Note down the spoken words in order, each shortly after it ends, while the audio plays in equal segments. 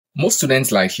Most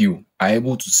students like you are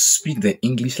able to speak the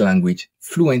English language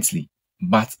fluently,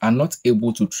 but are not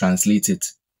able to translate it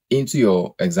into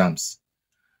your exams.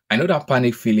 I know that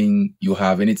panic feeling you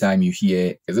have anytime you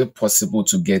hear, is it possible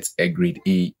to get a grade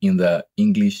A in the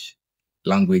English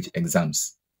language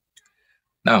exams?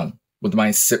 Now, with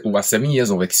my over 7 years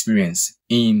of experience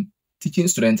in teaching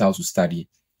students how to study,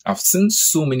 I've seen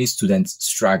so many students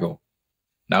struggle.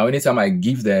 Now, anytime I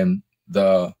give them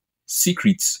the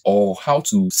secrets or how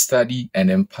to study and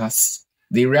then pass,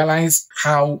 they realize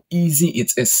how easy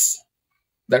it is.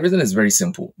 The reason is very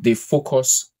simple. They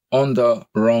focus on the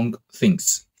wrong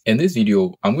things. In this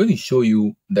video, I'm going to show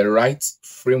you the right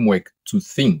framework to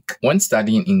think when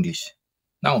studying English.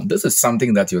 Now, this is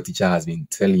something that your teacher has been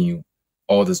telling you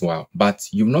all this while, but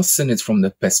you've not seen it from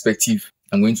the perspective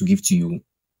I'm going to give to you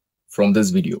from this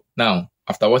video. Now,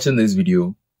 after watching this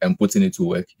video and putting it to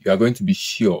work, you are going to be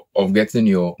sure of getting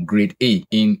your grade A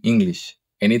in English.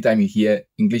 Anytime you hear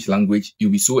English language,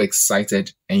 you'll be so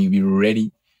excited and you'll be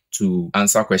ready to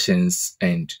answer questions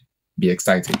and be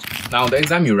excited. Now, the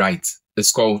exam you write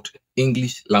is called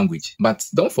English language, but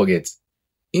don't forget,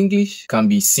 English can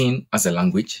be seen as a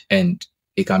language and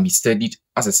it can be studied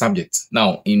as a subject.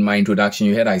 Now, in my introduction,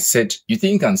 you heard I said you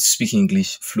think you can speak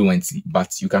English fluently,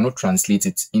 but you cannot translate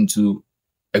it into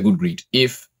a good grade.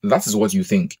 If that is what you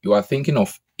think, you are thinking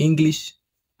of English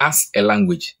as a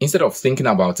language instead of thinking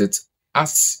about it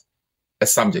as a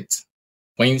subject.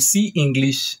 When you see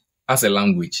English as a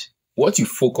language, what you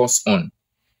focus on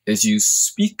is you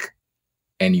speak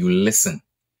and you listen.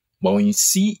 But when you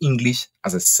see English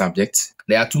as a subject,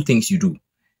 there are two things you do.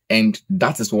 And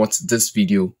that is what this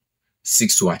video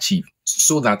seeks to achieve,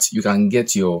 so that you can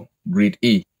get your grade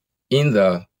A in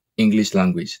the English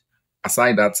language.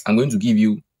 Aside that, I'm going to give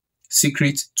you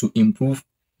secrets to improve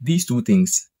these two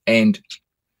things. And,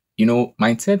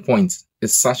 my third point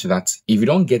is such that if you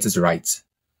don't get it right,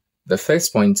 the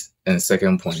first point and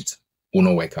second point will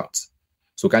not work out.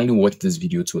 So kindly watch this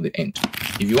video to the end.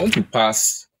 If you want to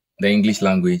pass the English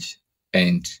language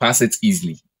and pass it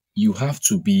easily, you have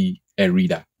to be a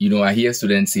reader. I hear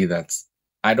students say that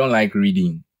I don't like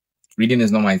reading. Reading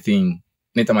is not my thing.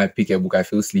 Anytime I pick a book, I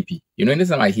feel sleepy.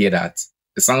 Anytime I hear that,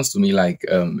 it sounds to me like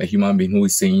a human being who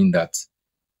is saying that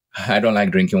I don't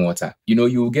like drinking water. You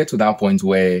will get to that point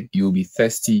where you'll be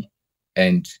thirsty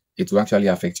and it will actually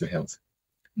affect your health.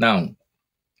 Now,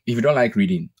 if you don't like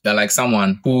reading, you're like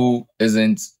someone who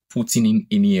isn't putting in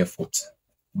any effort,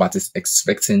 but is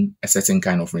expecting a certain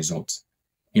kind of result.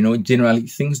 Generally,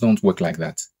 things don't work like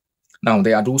that. Now,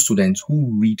 there are those students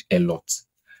who read a lot.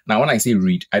 Now, when I say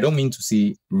read, I don't mean to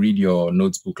say read your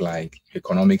notebook like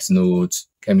economics notes,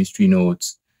 chemistry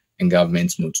notes, and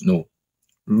government notes. No,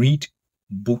 read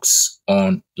books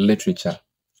on literature.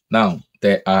 Now,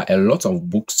 there are a lot of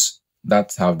books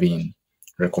that have been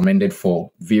recommended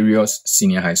for various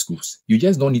senior high schools. You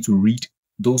just don't need to read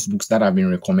those books that have been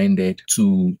recommended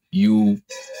to you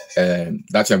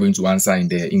that you're going to answer in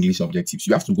the English objectives.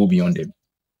 You have to go beyond them.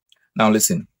 Now,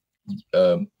 listen.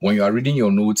 When you are reading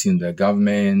your notes in the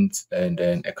government and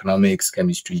then economics,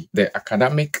 chemistry, the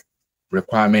academic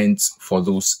requirements for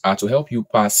those are to help you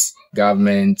pass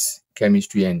government,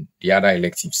 chemistry, and the other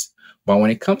electives. But when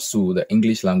it comes to the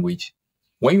English language,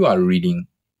 when you are reading,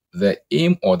 the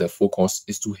aim or the focus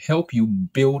is to help you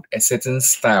build a certain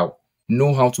style,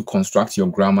 know how to construct your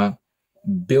grammar,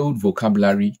 build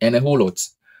vocabulary, and a whole lot.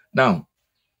 Now,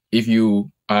 if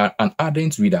you are an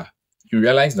ardent reader, you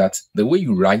realize that the way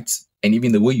you write and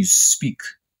even the way you speak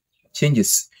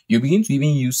changes. You begin to even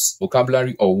use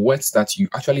vocabulary or words that you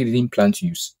actually didn't plan to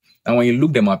use. And when you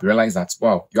look them up, you realize that,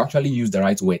 wow, you actually used the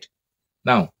right word.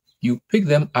 Now, you pick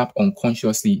them up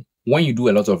unconsciously when you do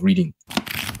a lot of reading.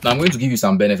 Now, I'm going to give you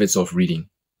some benefits of reading.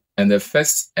 And the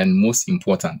first and most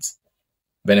important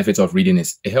benefit of reading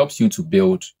is it helps you to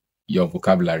build your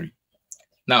vocabulary.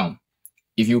 Now,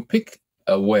 if you pick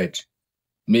a word,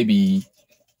 maybe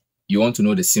you want to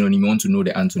know the synonym, you want to know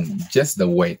the antonym, just the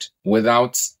word,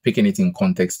 without picking it in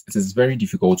context, it is very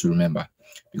difficult to remember.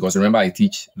 Because remember, I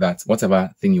teach that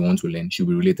whatever thing you want to learn should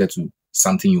be related to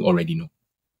something you already know.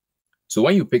 So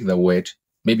when you pick the word,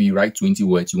 maybe you write 20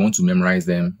 words, you want to memorize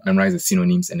them, memorize the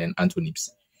synonyms and then antonyms.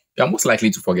 You are most likely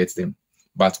to forget them.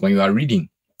 But when you are reading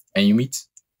and you meet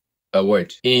a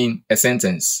word in a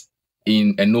sentence,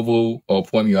 in a novel or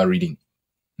poem you are reading,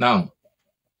 now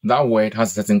that word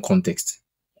has a certain context.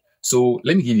 So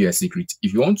let me give you a secret.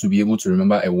 If you want to be able to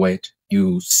remember a word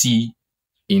you see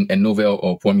in a novel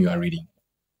or poem you are reading,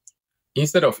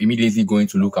 instead of immediately going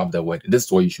to look up the word, this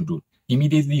is what you should do.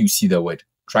 Immediately you see the word,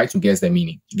 try to guess the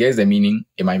meaning. Guess the meaning,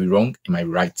 it might be wrong, it might be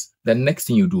right. The next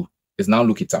thing you do is now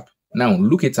look it up. Now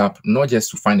look it up not just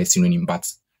to find a synonym,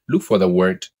 but look for the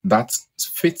word that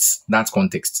fits that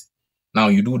context. Now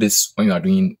you do this when you're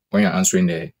answering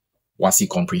the WASSCE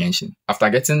comprehension. After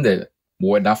getting the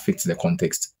word that fits the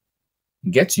context,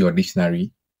 get your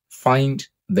dictionary, find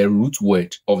the root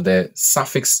word of the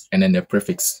suffix and then the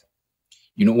prefix.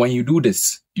 When you do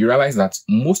this, you realize that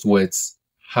most words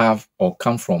have or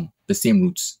come from the same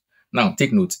roots. Now,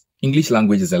 take note, English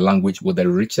language is a language with the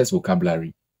richest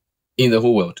vocabulary in the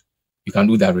whole world. You can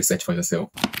do that research for yourself.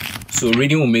 So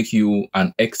reading will make you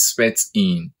an expert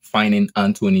in finding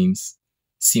antonyms,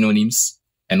 synonyms,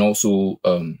 and also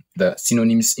the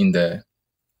synonyms in the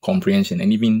comprehension,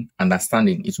 and even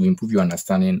understanding. It will improve your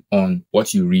understanding on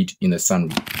what you read in the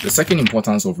summary. The second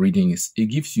importance of reading is it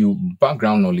gives you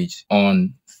background knowledge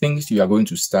on things you are going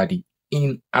to study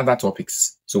in other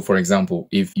topics. So for example,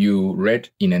 if you read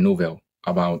in a novel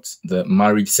about the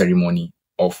marriage ceremony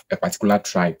of a particular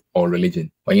tribe or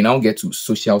religion, when you now get to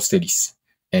social studies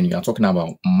and you are talking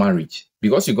about marriage,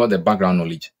 because you got the background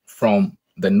knowledge from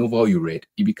the novel you read,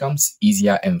 it becomes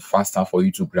easier and faster for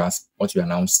you to grasp what you are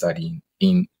now studying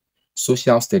in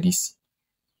social studies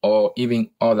or even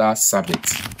other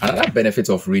subjects. Another benefit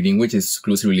of reading, which is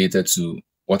closely related to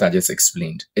what I just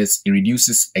explained, is it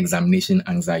reduces examination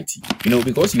anxiety.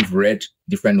 Because you've read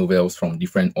different novels from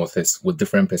different authors with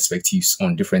different perspectives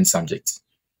on different subjects,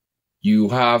 you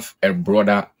have a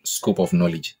broader scope of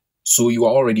knowledge. So you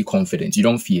are already confident. You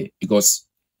don't fear because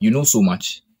you know so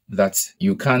much that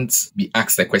you can't be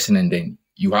asked a question and then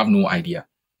you have no idea.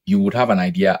 You would have an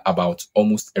idea about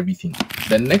almost everything.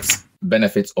 The next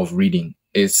benefit of reading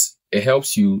is it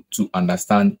helps you to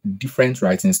understand different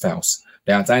writing styles.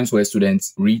 There are times where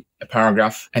students read a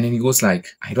paragraph and then it goes like,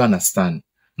 I don't understand.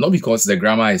 Not because the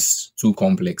grammar is too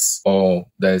complex or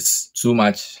there's too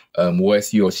much words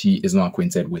he or she is not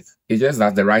acquainted with. It's just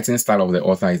that the writing style of the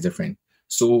author is different.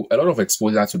 So a lot of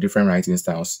exposure to different writing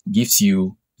styles gives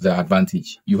you the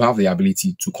advantage. You have the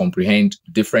ability to comprehend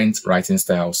different writing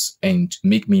styles and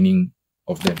make meaning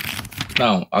of them.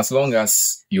 Now, as long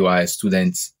as you are a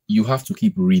student, you have to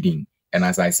keep reading. And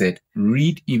as I said,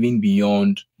 read even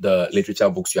beyond the literature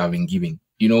books you have been given.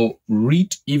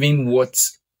 Read even what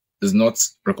is not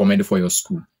recommended for your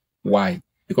school. Why?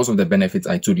 Because of the benefits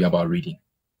I told you about reading.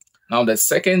 Now, the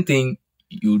second thing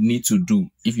you need to do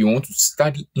if you want to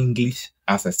study English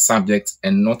as a subject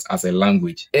and not as a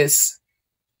language is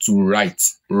to write.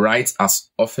 Write as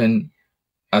often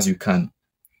as you can.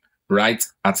 Write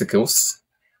articles,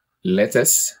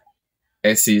 letters,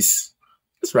 essays.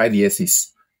 Just write the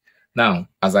essays. Now,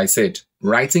 as I said,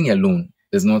 writing alone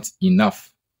is not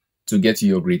enough to get you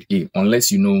your grade A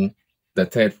unless you know the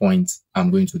third point I'm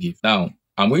going to give. Now,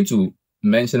 I'm going to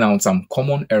mention out some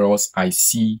common errors I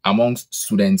see amongst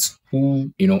students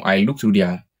who, I look through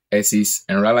their essays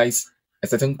and realize a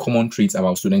certain common trait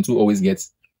about students who always get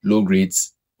low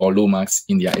grades or low marks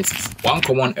in their essays. One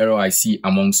common error I see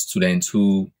amongst students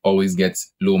who always get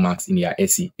low marks in their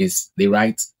essay is they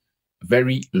write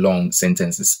very long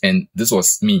sentences. And this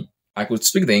was me. I could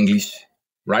speak the English,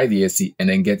 write the essay, and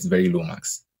then get very low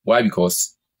marks. Why?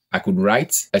 Because I could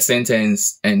write a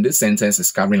sentence and this sentence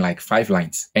is covering like 5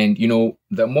 lines. And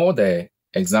the more the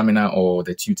examiner or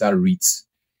the tutor reads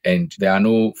and there are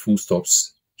no full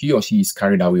stops, he or she is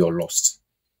carried away or lost.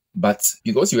 But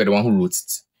because you are the one who wrote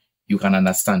it, you can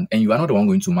understand and you are not the one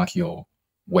going to mark your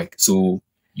work. So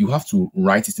you have to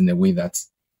write it in a way that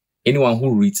anyone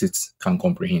who reads it can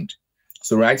comprehend.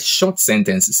 So write short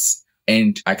sentences.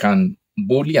 And I can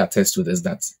boldly attest to this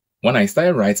that when I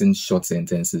started writing short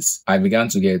sentences, I began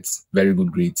to get very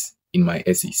good grades in my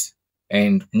essays.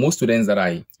 And most students that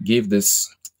I gave this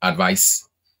advice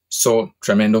saw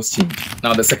tremendous change.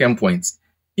 Now, the second point,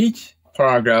 each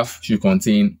paragraph should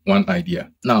contain one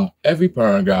idea. Now, every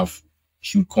paragraph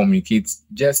should communicate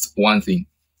just one thing.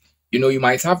 You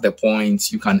might have the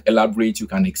points, you can elaborate, you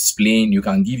can explain, you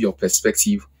can give your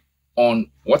perspective on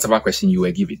whatever question you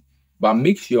were given. But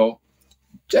make sure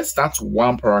just that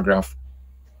one paragraph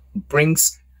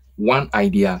brings one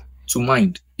idea to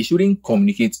mind. It shouldn't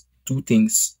communicate 2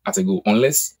 things at a go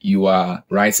unless you are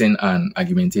writing an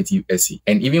argumentative essay.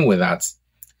 And even with that,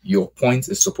 your point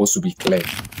is supposed to be clear.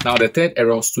 Now, the third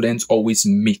error students always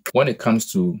make when it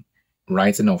comes to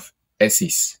writing of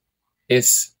essays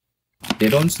is they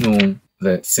don't know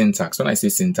the syntax. When I say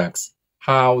syntax,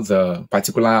 how the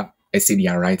particular essay they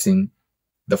are writing,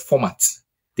 the format.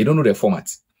 They don't know the format.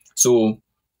 So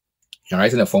you're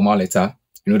writing a formal letter,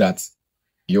 you know that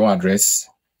your address,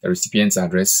 the recipient's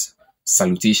address,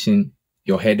 salutation,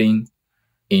 your heading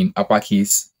in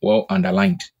uppercase, well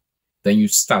underlined. Then you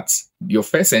start. Your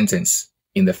first sentence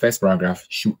in the first paragraph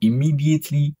should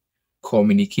immediately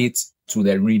communicate to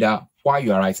the reader while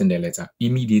you are writing the letter,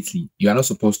 immediately. You are not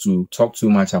supposed to talk too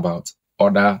much about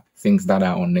other things that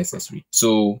are unnecessary.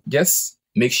 So just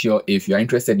make sure if you're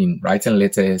interested in writing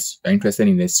letters, you're interested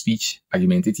in a speech,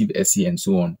 argumentative essay, and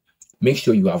so on, make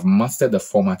sure you have mastered the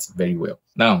format very well.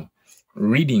 Now,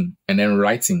 reading and then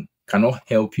writing cannot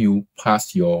help you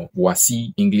pass your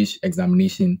WASSCE English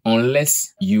examination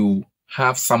unless you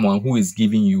have someone who is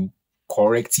giving you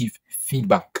corrective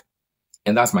feedback.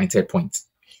 And that's my third point.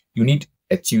 You need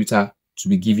a tutor to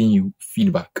be giving you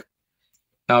feedback.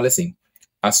 Now, listen,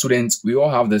 as students, we all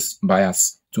have this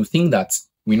bias to think that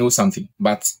we know something,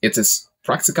 but it is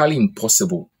practically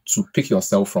impossible to pick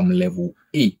yourself from level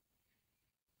A,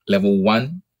 level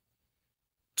 1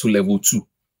 to level 2.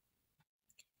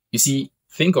 You see,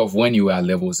 think of when you were at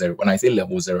level 0. When I say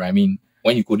level 0, I mean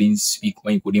when you couldn't speak,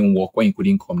 when you couldn't walk, when you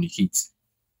couldn't communicate.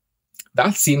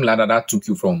 That same ladder that took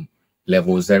you from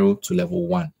level 0 to level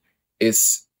 1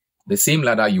 is the same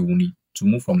ladder you will need to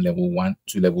move from level 1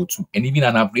 to level 2, and even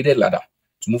an upgraded ladder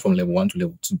to move from level 1 to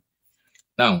level 2.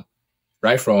 Now,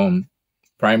 right from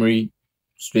primary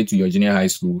straight to your junior high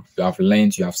school, you have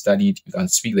learned, you have studied, you can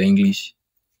speak the English,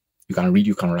 you can read,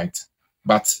 you can write.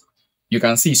 But you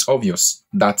can see it's obvious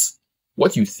that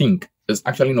what you think is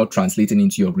actually not translating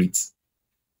into your grades.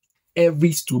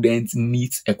 Every student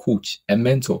needs a coach, a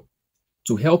mentor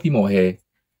to help him or her,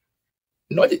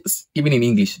 not just even in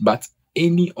English, but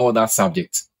any other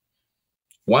subject.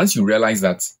 Once you realize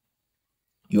that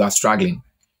you are struggling,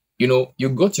 you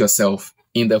got yourself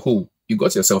in the hole, you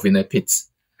got yourself in a pit.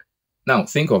 Now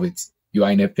think of it. You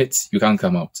are in a pit, you can't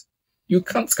come out. You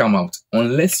can't come out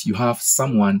unless you have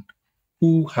someone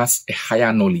who has a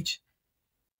higher knowledge,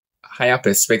 higher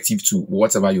perspective to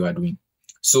whatever you are doing.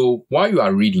 So while you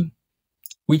are reading,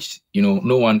 which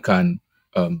no one can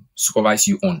supervise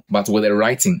you on, but with the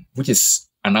writing, which is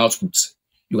an output,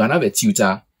 you can have a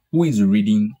tutor who is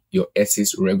reading your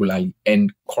essays regularly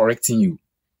and correcting you.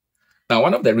 Now,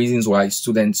 one of the reasons why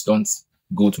students don't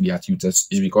go to their tutors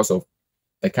is because of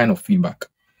the kind of feedback.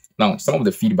 Now, some of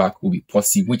the feedback will be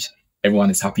positive, which everyone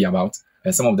is happy about,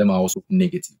 and some of them are also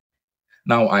negative.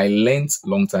 Now, I learned a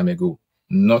long time ago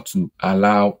not to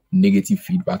allow negative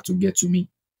feedback to get to me.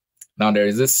 Now, there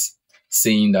is this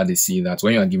saying that they say that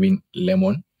when you are giving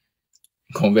lemon,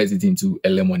 convert it into a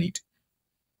lemonade.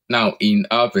 Now, in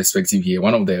our perspective here,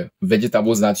 one of the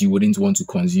vegetables that you wouldn't want to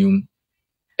consume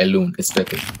alone is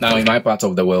pepper. Now, in my part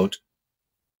of the world,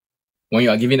 when you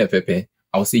are giving a pepper,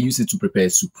 I'll say use it to prepare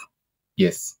soup.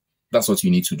 Yes, that's what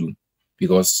you need to do,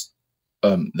 because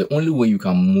the only way you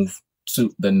can move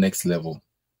to the next level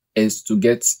is to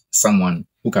get someone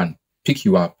who can pick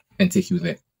you up and take you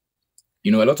there. A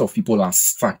lot of people are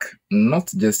stuck, not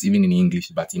just even in English,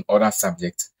 but in other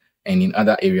subjects and in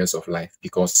other areas of life,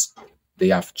 because they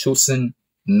have chosen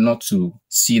not to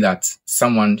see that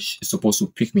someone is supposed to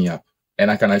pick me up. And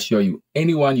I can assure you,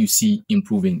 anyone you see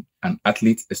improving, an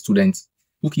athlete, a student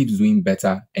who keeps doing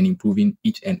better and improving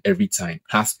each and every time,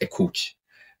 has a coach.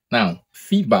 Now,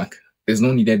 feedback is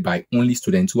not needed by only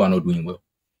students who are not doing well.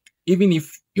 Even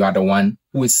if you are the one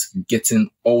who is getting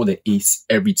all the A's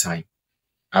every time,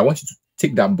 I want you to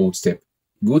take that bold step.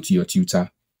 Go to your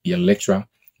tutor, your lecturer,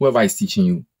 whoever is teaching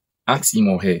you, ask him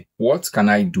or her, what can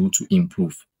I do to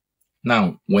improve?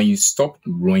 Now, when you stop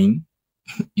growing,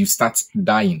 you start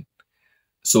dying.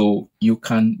 So you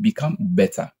can become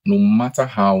better no matter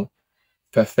how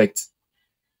perfect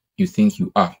you think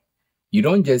you are. You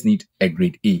don't just need a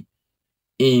grade A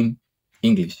in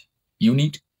English. You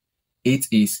need 8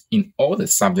 A's in all the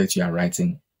subjects you are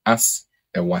writing as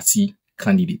a WASSCE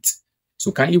candidate.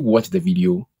 So kindly watch the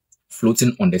video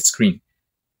floating on the screen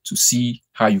to see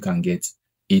how you can get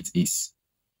 8 A's.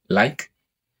 Like,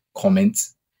 comment,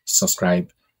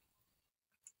 subscribe,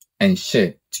 and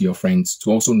share to your friends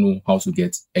to also know how to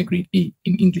get a grade A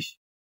in English.